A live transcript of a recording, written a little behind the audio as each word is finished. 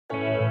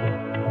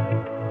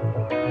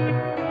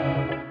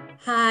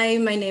Hi,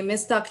 my name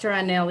is Dr.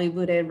 Annelly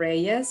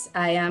Buré-Reyes.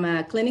 I am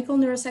a clinical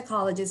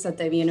neuropsychologist at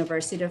the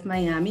University of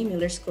Miami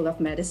Miller School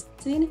of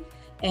Medicine.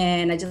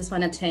 And I just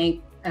want to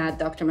thank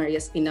Dr. Maria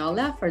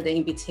Espinola for the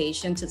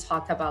invitation to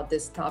talk about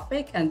this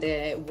topic and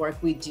the work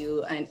we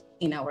do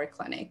in our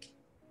clinic.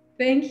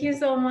 Thank you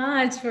so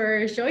much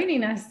for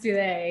joining us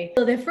today.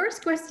 So the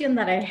first question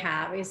that I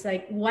have is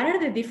what are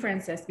the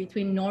differences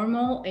between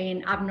normal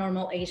and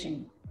abnormal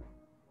aging?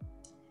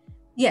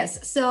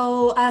 Yes,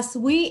 so as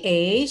we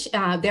age,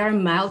 there are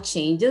mild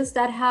changes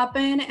that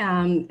happen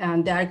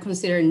and they are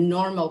considered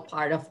normal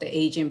part of the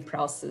aging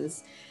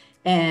process.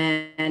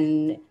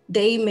 And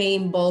they may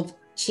involve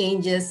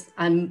changes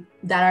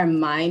that are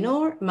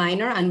minor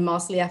and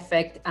mostly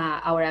affect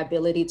our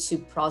ability to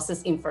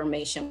process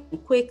information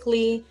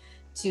quickly,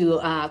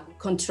 to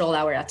control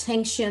our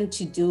attention,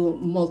 to do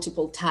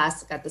multiple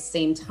tasks at the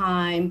same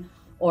time,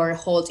 or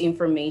hold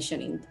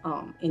information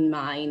in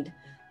mind.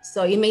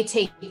 So it may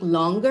take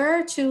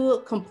longer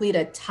to complete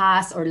a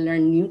task or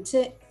learn new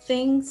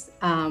things.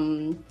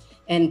 And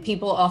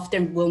people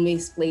often will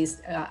misplace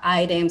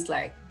items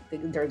like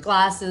their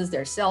glasses,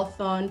 their cell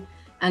phone.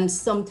 And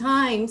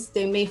sometimes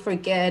they may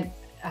forget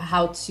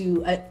how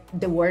to,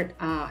 a word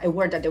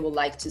that they would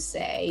like to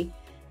say.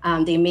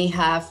 They may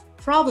have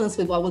problems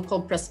with what we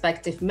call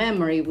prospective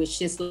memory,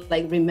 which is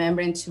like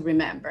remembering to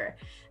remember.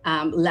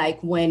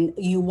 Like when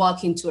you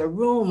walk into a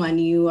room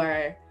and you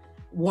are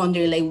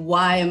wondering like,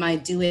 why am I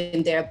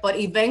doing there? But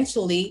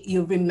eventually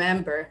you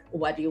remember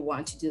what you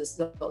want to do.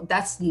 So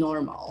that's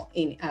normal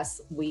as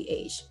we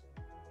age.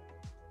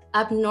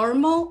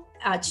 Abnormal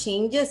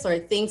changes or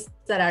things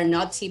that are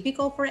not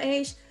typical for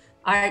age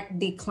are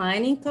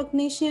declining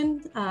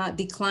cognition,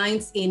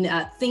 declines in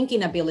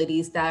thinking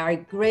abilities that are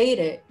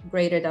greater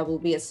that will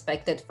be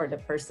expected for the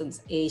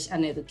person's age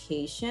and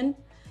education.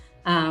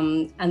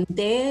 And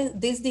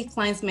these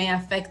declines may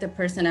affect the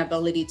person's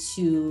ability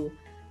to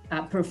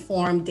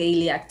perform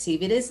daily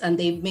activities, and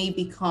they may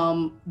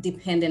become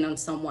dependent on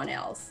someone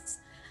else.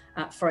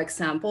 For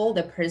example,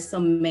 the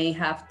person may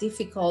have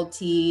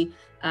difficulty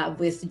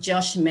with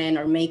judgment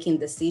or making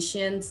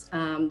decisions.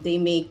 They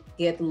may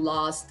get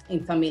lost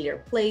in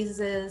familiar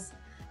places.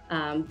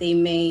 They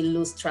may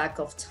lose track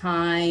of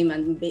time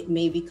and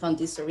may become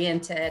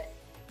disoriented.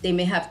 They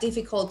may have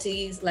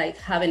difficulties like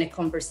having a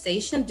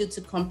conversation due to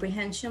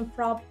comprehension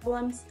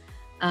problems.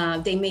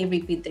 They may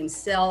repeat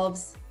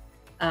themselves.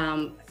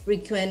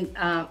 Frequent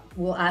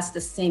will ask the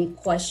same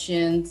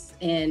questions,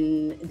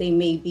 and they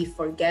may be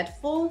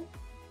forgetful,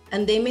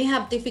 and they may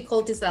have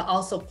difficulties at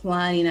also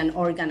planning and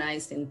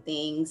organizing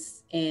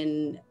things,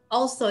 and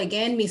also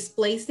again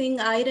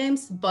misplacing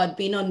items, but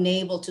being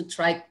unable to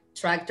track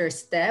their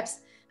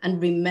steps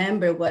and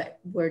remember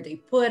where they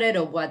put it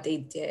or what they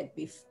did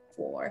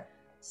before.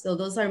 So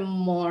those are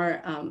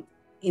more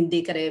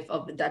indicative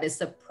of that is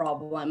a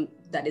problem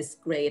that is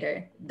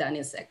greater than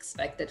is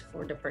expected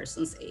for the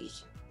person's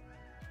age.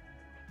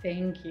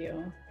 Thank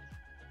you.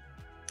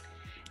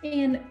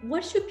 And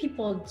what should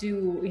people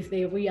do if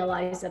they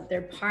realize that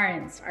their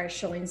parents are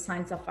showing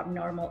signs of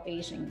abnormal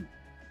aging?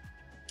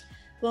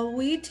 Well,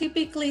 we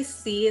typically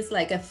see is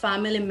like a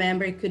family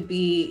member. It could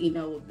be,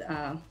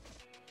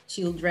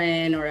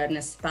 children or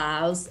a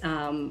spouse,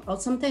 or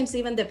sometimes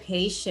even the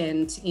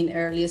patient in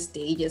early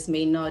stages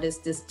may notice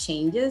these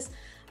changes.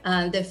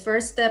 The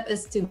first step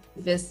is to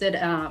visit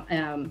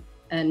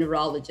a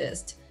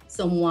neurologist,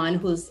 someone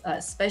who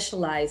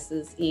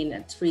specializes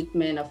in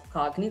treatment of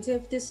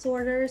cognitive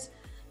disorders.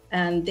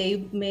 And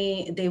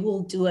they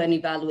will do an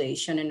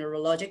evaluation, a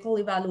neurological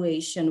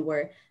evaluation,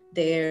 where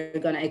they're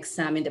going to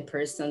examine the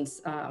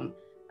person's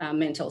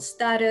mental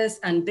status.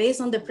 And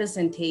based on the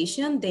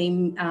presentation, they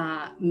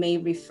may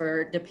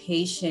refer the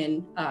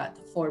patient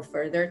for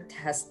further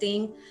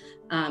testing,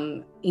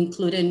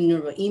 including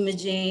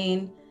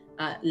neuroimaging,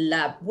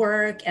 lab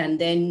work, and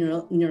then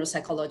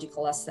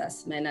neuropsychological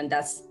assessment. And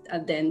that's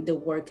then the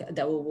work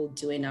that we will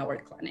do in our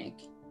clinic.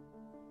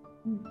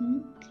 Mm-hmm.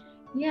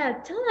 Yeah,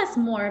 tell us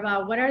more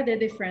about what are the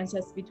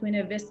differences between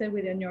a visit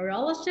with a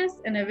neurologist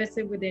and a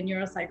visit with a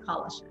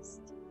neuropsychologist?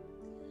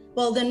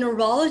 Well, the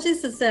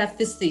neurologist is a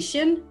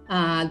physician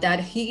that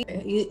he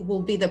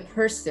will be the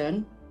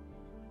person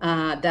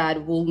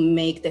that will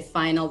make the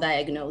final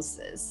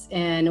diagnosis.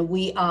 And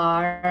we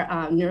are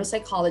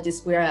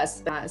neuropsychologists. We are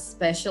a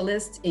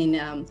specialist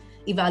in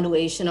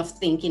evaluation of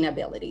thinking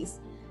abilities.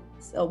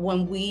 So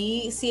when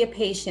we see a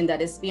patient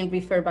that is being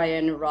referred by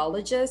a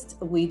neurologist,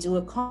 we do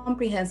a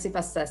comprehensive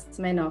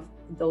assessment of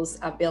those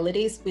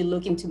abilities. We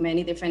look into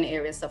many different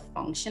areas of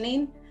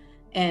functioning,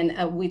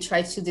 and we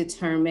try to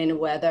determine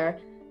whether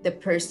the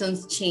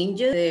person's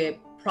changes, the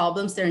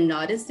problems they're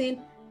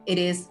noticing, it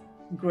is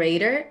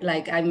greater,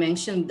 like I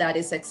mentioned, that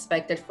is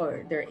expected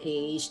for their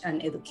age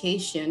and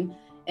education,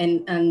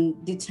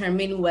 and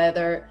determine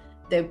whether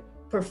the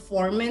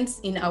performance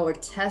in our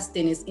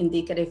testing is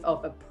indicative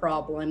of a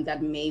problem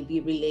that may be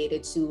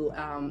related to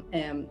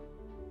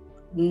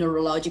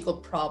neurological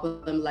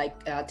problem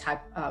like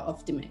type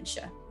of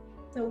dementia.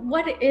 So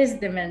what is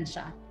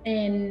dementia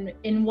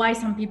and why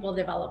some people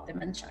develop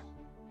dementia?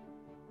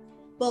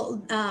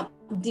 Well,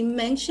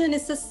 dementia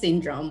is a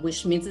syndrome,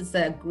 which means it's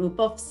a group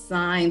of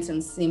signs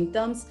and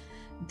symptoms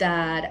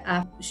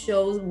that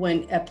shows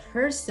when a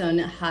person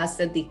has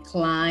a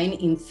decline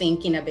in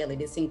thinking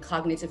abilities, in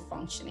cognitive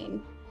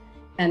functioning.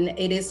 And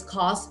it is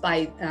caused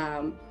by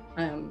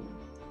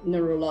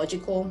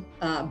neurological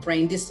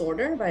brain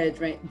disorder,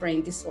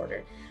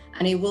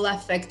 And it will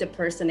affect the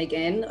person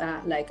again,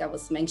 like I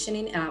was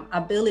mentioning,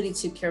 ability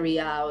to carry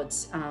out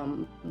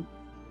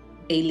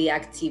daily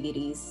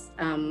activities.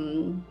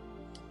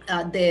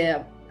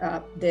 The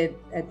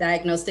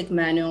Diagnostic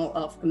Manual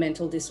of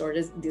Mental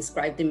Disorders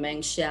describe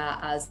dementia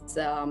as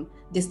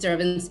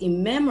disturbance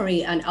in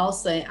memory and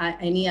also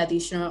any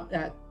additional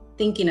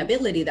thinking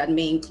ability that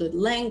may include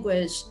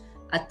language,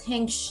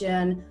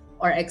 attention,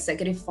 or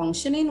executive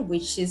functioning,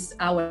 which is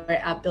our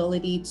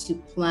ability to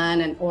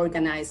plan and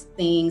organize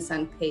things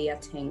and pay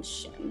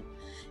attention.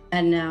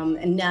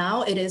 And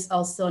now it is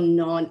also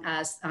known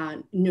as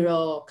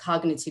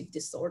neurocognitive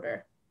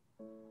disorder.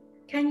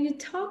 Can you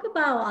talk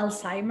about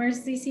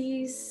Alzheimer's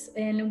disease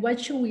and what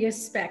should we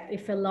expect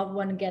if a loved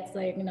one gets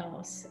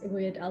diagnosed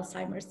with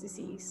Alzheimer's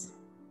disease?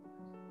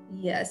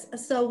 Yes,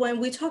 so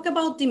when we talk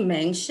about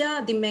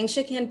dementia,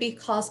 dementia can be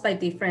caused by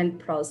different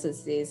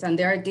processes, and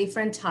there are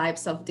different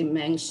types of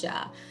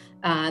dementia.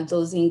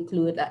 Those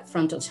include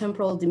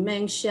frontotemporal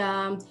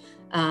dementia,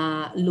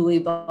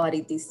 Lewy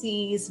body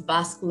disease,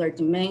 vascular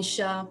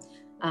dementia.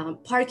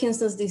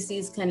 Parkinson's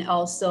disease can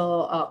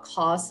also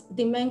cause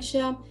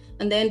dementia.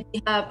 And then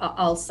we have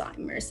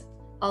Alzheimer's.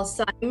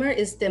 Alzheimer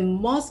is the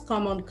most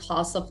common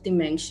cause of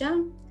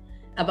dementia.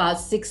 About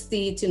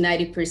 60 to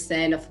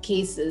 90% of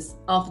cases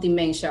of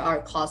dementia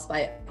are caused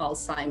by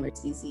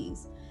Alzheimer's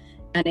disease.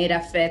 And it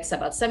affects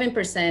about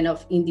 7%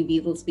 of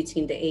individuals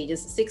between the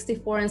ages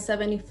 64 and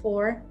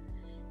 74.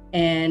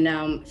 And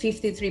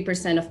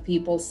 53% of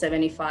people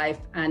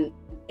 75 and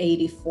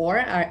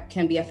 84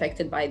 can be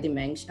affected by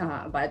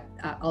dementia, by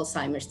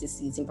Alzheimer's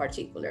disease in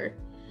particular.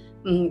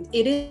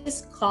 It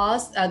is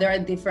caused, there are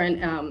different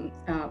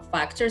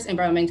factors,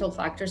 environmental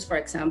factors. For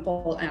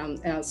example,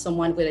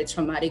 someone with a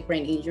traumatic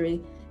brain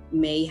injury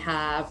may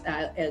have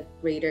a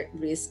greater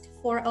risk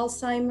for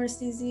Alzheimer's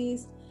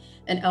disease.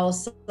 And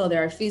also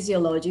there are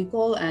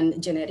physiological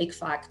and genetic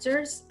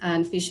factors,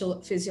 and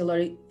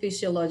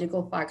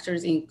physiological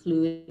factors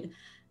include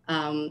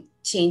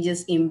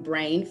changes in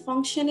brain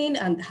functioning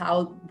and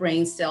how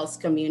brain cells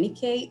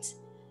communicate,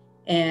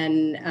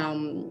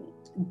 and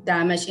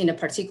damage in a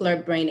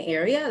particular brain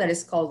area that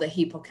is called the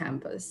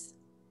hippocampus.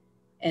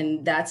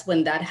 And that's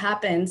when that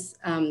happens,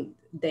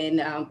 then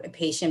a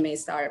patient may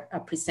start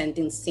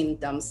presenting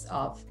symptoms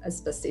of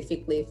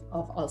specifically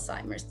of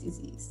Alzheimer's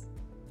disease.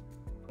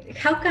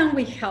 How can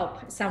we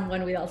help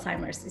someone with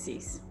Alzheimer's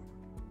disease?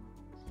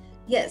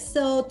 Yes,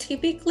 so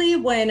typically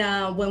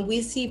when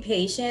we see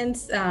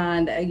patients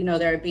and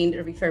they're being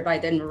referred by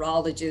the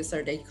neurologist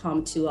or they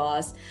come to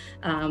us,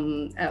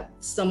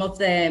 some of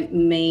the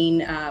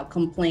main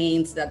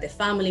complaints that the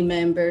family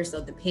members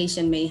or the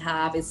patient may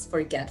have is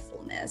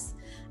forgetfulness.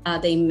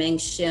 They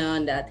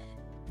mention that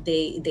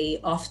they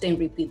often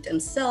repeat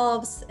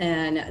themselves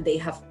and they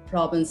have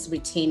problems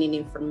retaining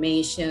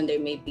information. They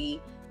may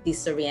be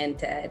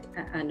disoriented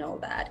and all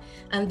that.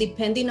 And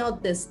depending on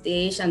the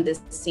stage and the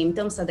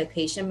symptoms that the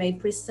patient may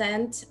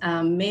present,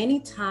 many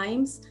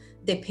times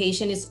the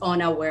patient is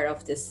unaware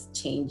of these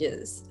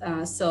changes.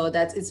 So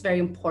it's very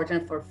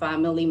important for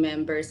family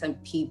members and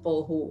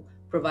people who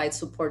provide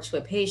support to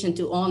a patient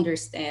to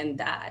understand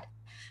that.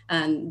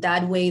 And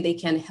that way they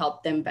can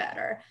help them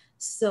better.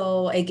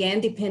 So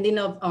again, depending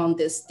on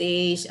the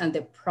stage and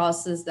the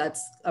process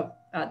that's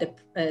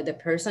the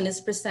person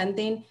is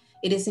presenting,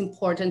 it is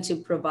important to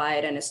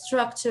provide a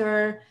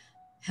structure,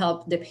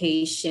 help the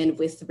patient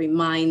with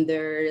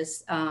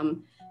reminders,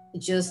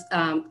 just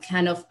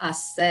kind of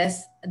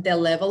assess the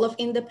level of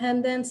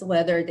independence,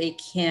 whether they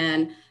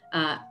can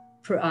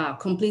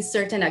complete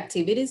certain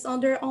activities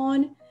on their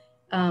own,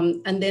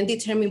 and then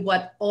determine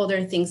what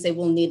other things they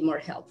will need more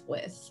help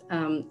with.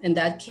 In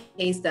that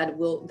case, that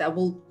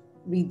will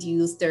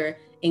reduce their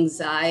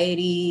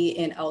anxiety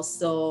and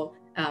also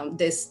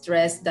the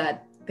stress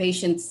that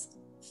patients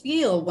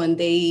feel when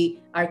they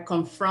are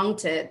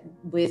confronted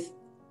with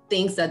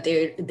things that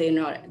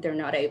they're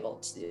not able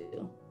to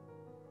do.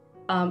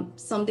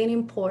 Something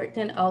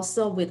important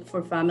also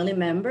for family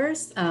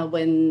members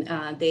when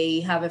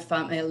they have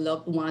a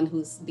loved one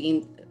who's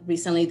been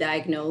recently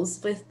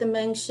diagnosed with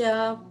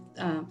dementia,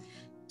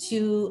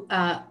 to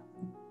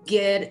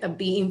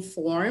be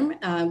informed,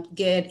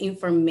 get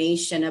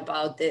information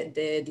about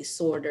the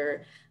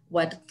disorder,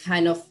 what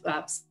kind of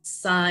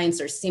signs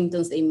or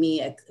symptoms they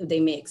may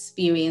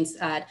experience,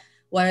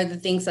 what are the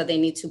things that they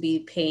need to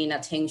be paying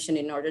attention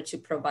in order to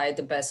provide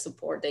the best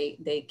support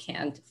they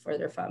can for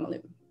their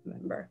family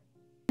member.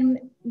 And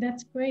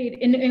that's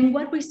great. And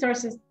what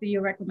resources do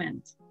you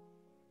recommend?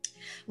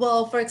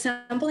 Well, for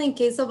example, in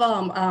case of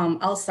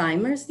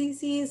Alzheimer's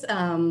disease,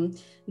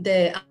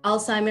 the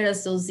Alzheimer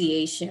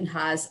Association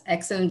has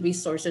excellent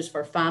resources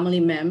for family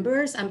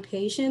members and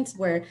patients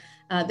where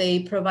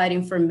they provide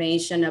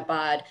information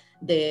about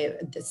the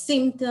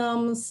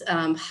symptoms,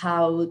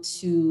 how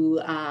to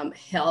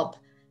help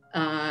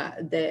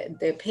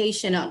the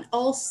patient, and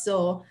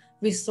also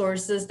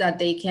resources that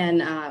they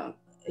can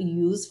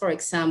use, for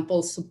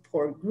example,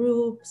 support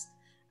groups,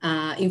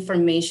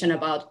 information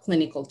about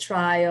clinical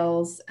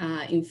trials,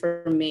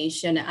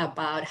 information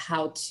about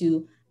how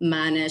to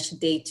manage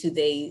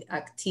day-to-day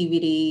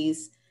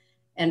activities.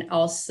 And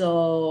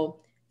also,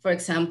 for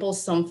example,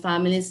 some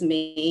families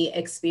may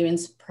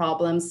experience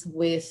problems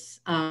with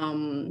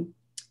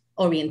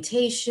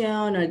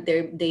orientation, or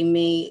they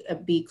may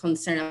be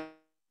concerned about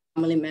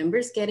family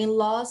members getting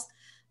lost.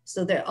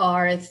 So there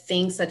are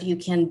things that you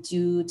can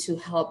do to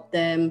help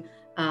them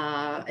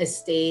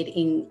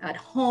stay at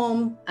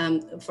home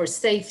for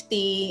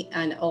safety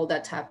and all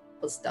that type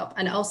of stuff.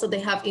 And also they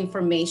have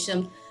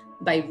information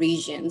by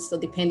region. So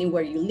depending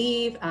where you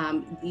live,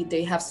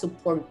 they have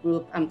support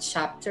group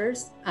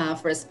chapters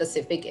for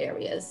specific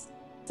areas.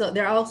 So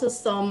there are also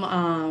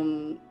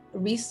some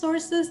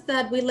resources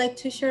that we like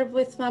to share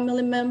with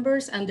family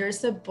members. And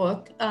there's a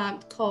book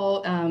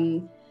called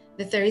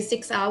The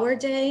 36-Hour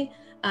Day.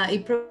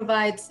 It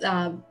provides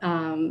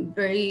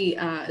very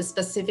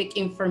specific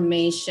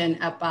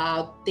information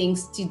about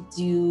things to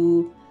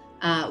do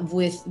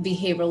with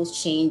behavioral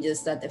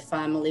changes that the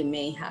family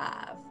may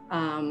have,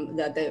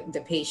 that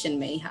the patient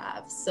may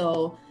have.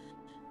 So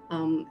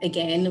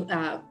again,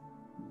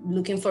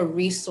 looking for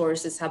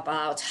resources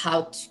about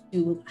how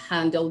to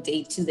handle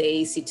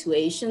day-to-day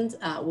situations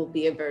will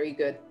be a very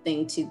good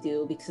thing to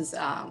do, because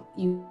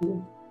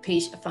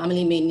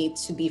family may need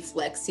to be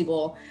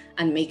flexible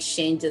and make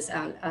changes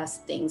as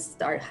things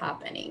start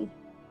happening.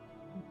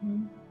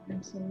 Mm-hmm.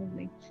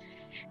 Absolutely.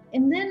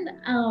 And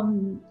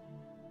then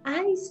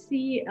I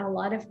see a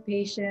lot of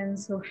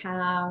patients who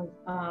have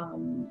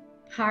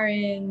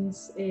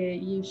parents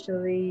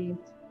usually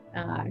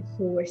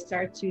who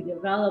start to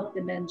develop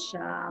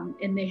dementia,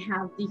 and they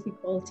have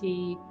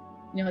difficulty,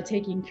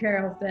 taking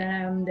care of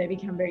them. They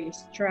become very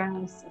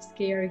stressed as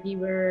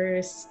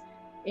caregivers,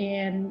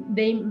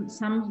 and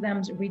some of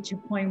them reach a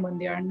point when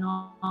they are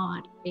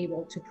not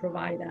able to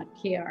provide that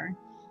care.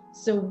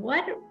 So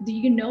what do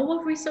you know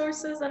of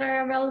resources that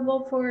are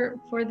available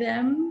for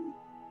them?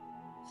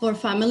 For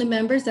family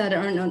members that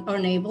are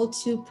unable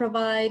to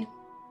provide?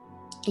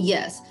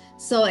 Yes.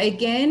 So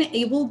again,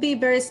 it will be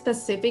very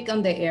specific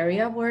on the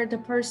area where the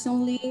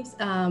person lives.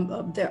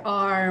 There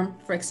are,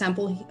 for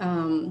example,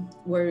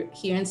 we're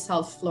here in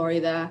South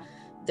Florida,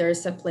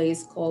 there's a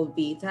place called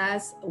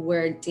Vitas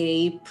where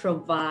they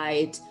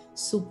provide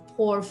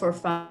support for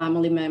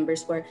family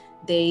members, where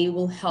they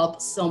will help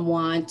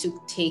someone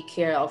to take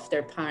care of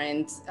their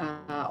parents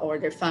or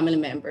their family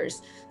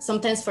members,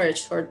 sometimes for a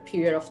short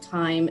period of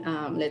time.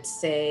 Let's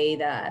say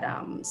that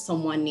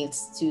someone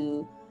needs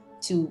to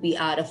be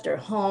out of their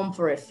home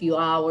for a few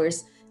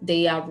hours.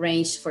 They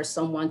arrange for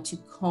someone to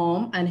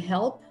come and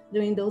help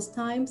during those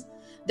times.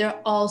 There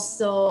are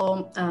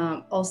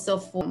also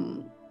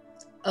for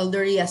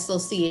elderly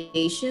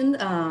association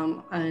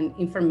and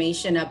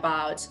information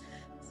about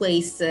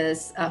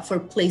places for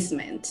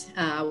placement,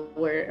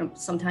 where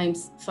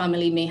sometimes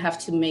family may have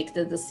to make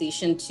the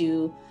decision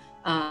to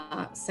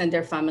send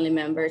their family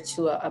member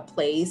to a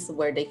place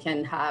where they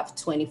can have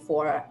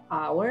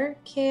 24-hour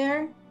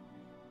care.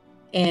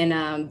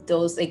 And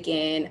those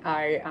again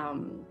are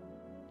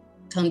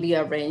can be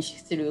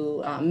arranged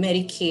through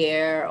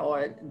Medicare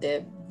or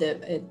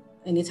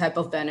any type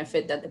of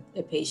benefit that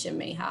the patient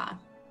may have.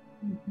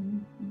 Mm-hmm.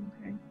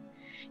 Okay.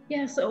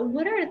 Yeah. So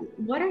what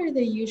are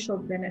the usual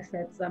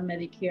benefits that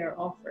Medicare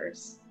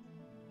offers?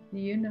 Do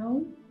you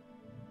know?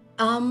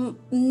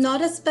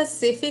 Not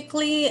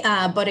specifically,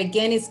 but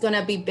again, it's going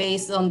to be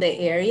based on the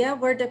area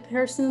where the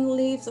person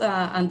lives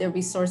and the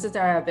resources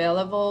that are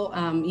available.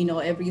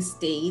 Every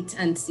state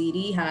and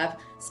city have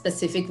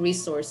specific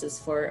resources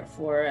for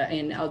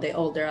the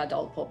older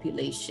adult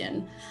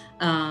population.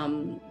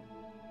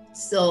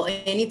 So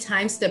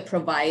anytime the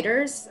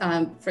providers,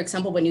 for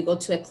example, when you go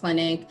to a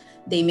clinic,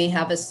 they may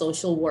have a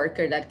social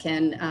worker that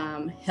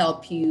can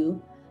help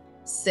you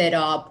set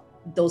up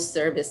those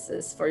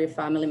services for your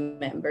family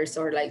members,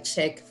 or like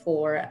check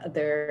for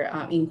their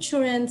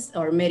insurance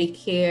or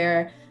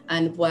Medicare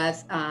and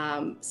what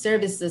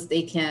services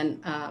they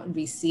can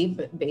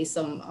receive based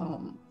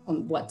on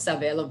what's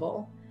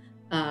available.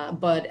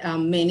 But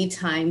many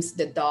times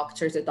the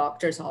doctor's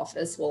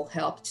office will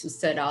help to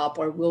set up,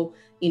 or will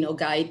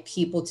guide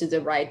people to the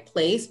right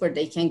place where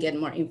they can get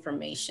more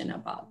information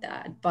about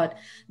that. But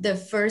the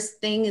first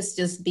thing is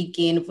just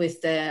begin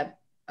with a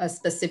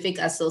specific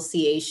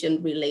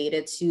association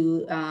related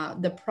to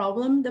the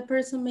problem the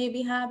person may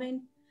be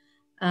having.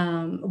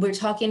 We're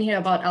talking here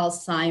about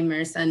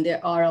Alzheimer's, and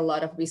there are a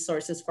lot of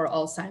resources for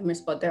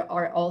Alzheimer's, but there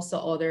are also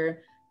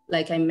other,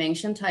 like I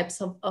mentioned, types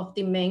of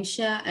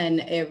dementia, and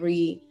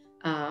every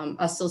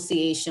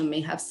association may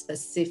have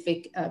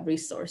specific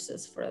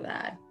resources for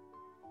that.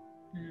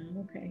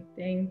 Okay,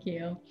 thank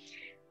you.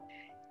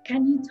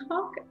 Can you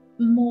talk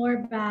more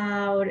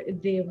about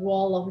the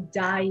role of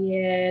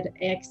diet,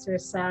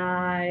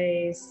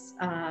 exercise,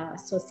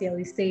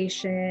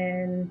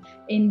 socialization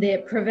in the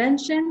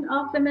prevention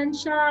of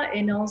dementia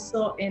and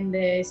also in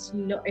the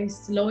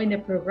slowing the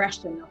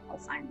progression of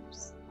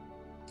Alzheimer's.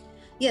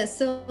 Yes,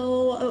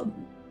 so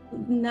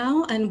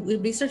now, and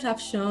research have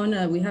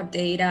shown, we have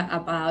data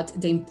about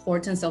the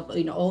importance of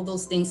all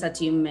those things that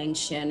you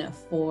mentioned.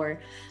 For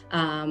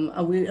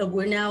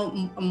we're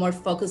now more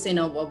focusing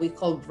on what we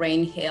call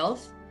brain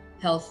health,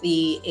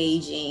 healthy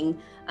aging,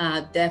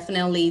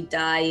 definitely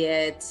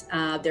diet.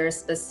 There are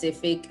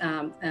specific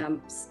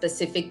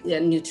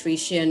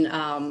nutrition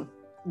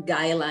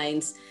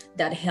guidelines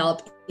that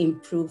help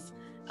improve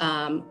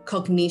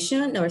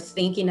cognition or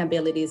thinking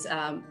abilities.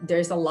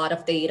 There's a lot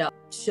of data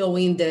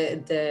showing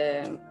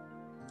the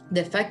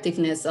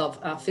effectiveness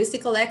of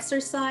physical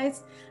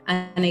exercise.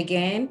 And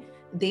again,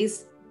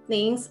 these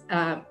things,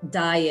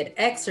 diet,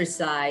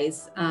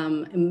 exercise,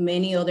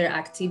 many other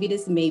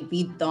activities may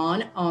be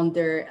done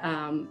under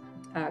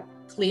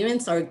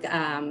clearance or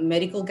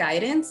medical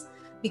guidance,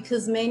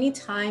 because many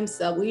times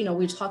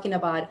we're talking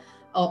about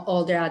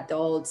older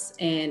adults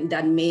and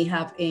that may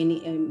have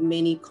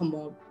many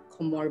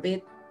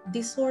comorbid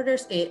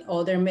disorders,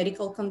 other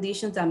medical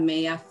conditions that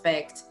may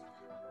affect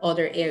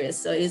other areas.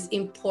 So it's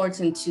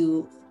important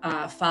to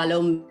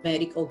follow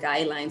medical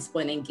guidelines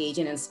when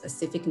engaging in a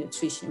specific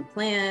nutrition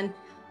plan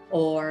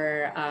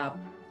or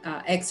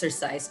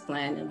exercise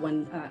plan,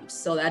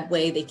 so that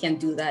way they can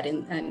do that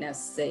in a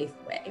safe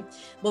way.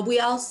 But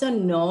we also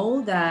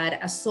know that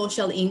a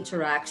social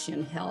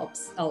interaction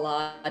helps a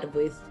lot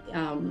with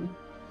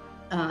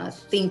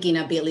thinking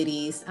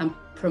abilities and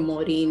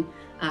promoting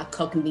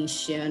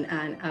cognition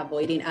and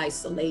avoiding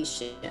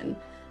isolation.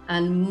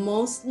 And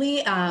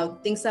mostly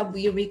things that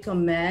we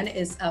recommend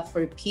is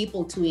for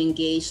people to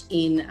engage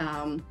in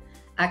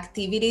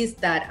activities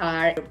that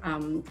are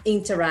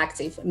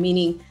interactive,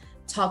 meaning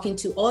talking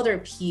to other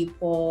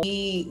people.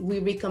 We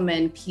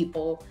recommend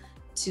people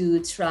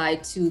to try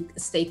to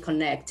stay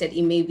connected.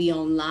 It may be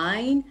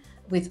online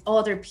with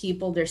other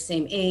people their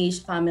same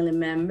age, family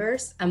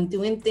members. I'm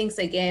doing things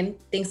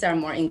that are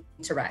more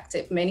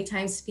interactive. Many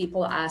times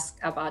people ask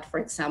about, for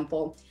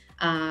example,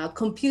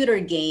 computer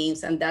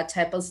games and that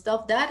type of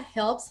stuff. That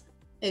helps.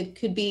 It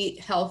could be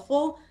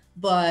helpful,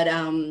 but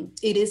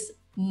it is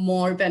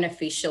more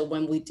beneficial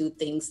when we do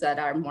things that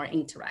are more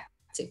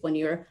interactive, when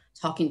you're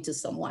talking to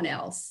someone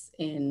else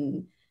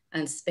and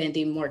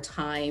spending more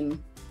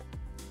time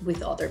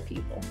with other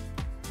people.